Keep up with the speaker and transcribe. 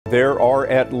There are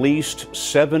at least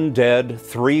 7 dead,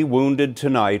 3 wounded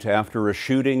tonight after a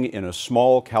shooting in a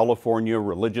small California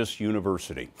religious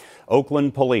university.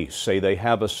 Oakland police say they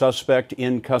have a suspect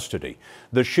in custody.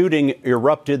 The shooting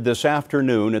erupted this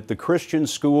afternoon at the Christian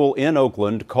school in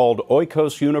Oakland called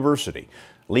Oikos University.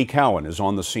 Lee Cowan is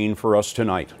on the scene for us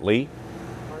tonight. Lee?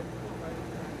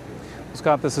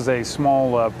 Scott, this is a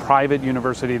small private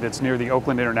university that's near the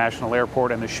Oakland International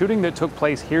Airport, and the shooting that took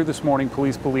place here this morning,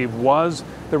 police believe, was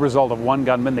the result of one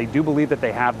gunman. They do believe that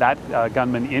they have that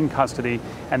gunman in custody,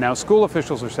 and now school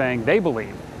officials are saying they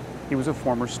believe he was a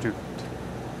former student.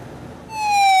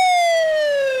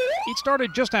 It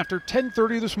started just after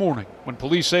 10:30 this morning when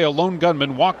police say a lone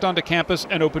gunman walked onto campus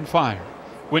and opened fire.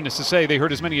 Witnesses say they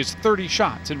heard as many as 30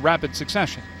 shots in rapid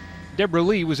succession. Deborah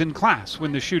Lee was in class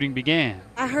when the shooting began.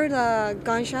 I heard a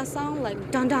gunshot sound,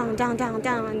 like down, down, down, down,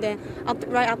 down, and then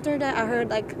right after that I heard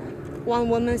like one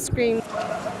woman scream.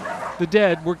 The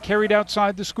dead were carried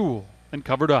outside the school and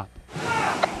covered up.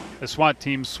 The SWAT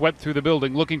team swept through the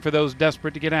building looking for those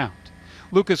desperate to get out.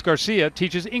 Lucas Garcia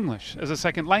teaches English as a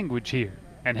second language here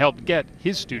and helped get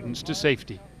his students to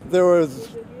safety. There was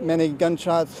many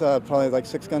gunshots, probably like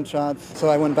 6 gunshots. So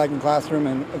I went back in the classroom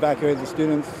and evacuated the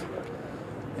students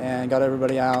and got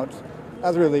everybody out.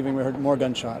 As we were leaving, we heard more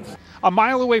gunshots. A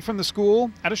mile away from the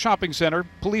school, at a shopping center,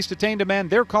 police detained a man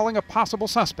they're calling a possible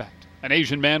suspect, an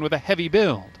Asian man with a heavy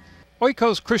build.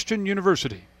 Oikos Christian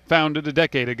University, founded a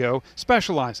decade ago,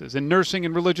 specializes in nursing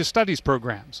and religious studies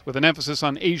programs with an emphasis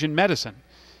on Asian medicine.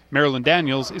 Marilyn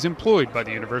Daniels is employed by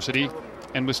the university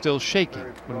and was still shaking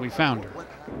when we found her.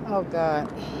 Oh,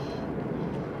 God.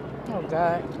 Oh,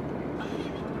 God.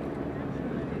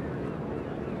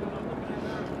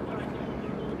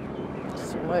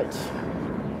 It's too much.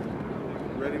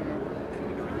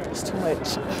 It's too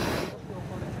much.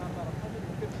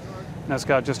 Now,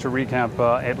 Scott, just to recap,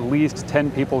 at least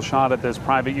 10 people shot at this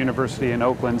private university in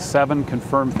Oakland, 7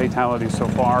 confirmed fatalities so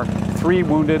far, 3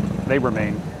 wounded. They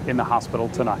remain in the hospital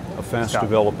tonight. A fast Scott.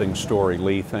 developing story.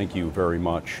 Lee, thank you very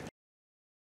much.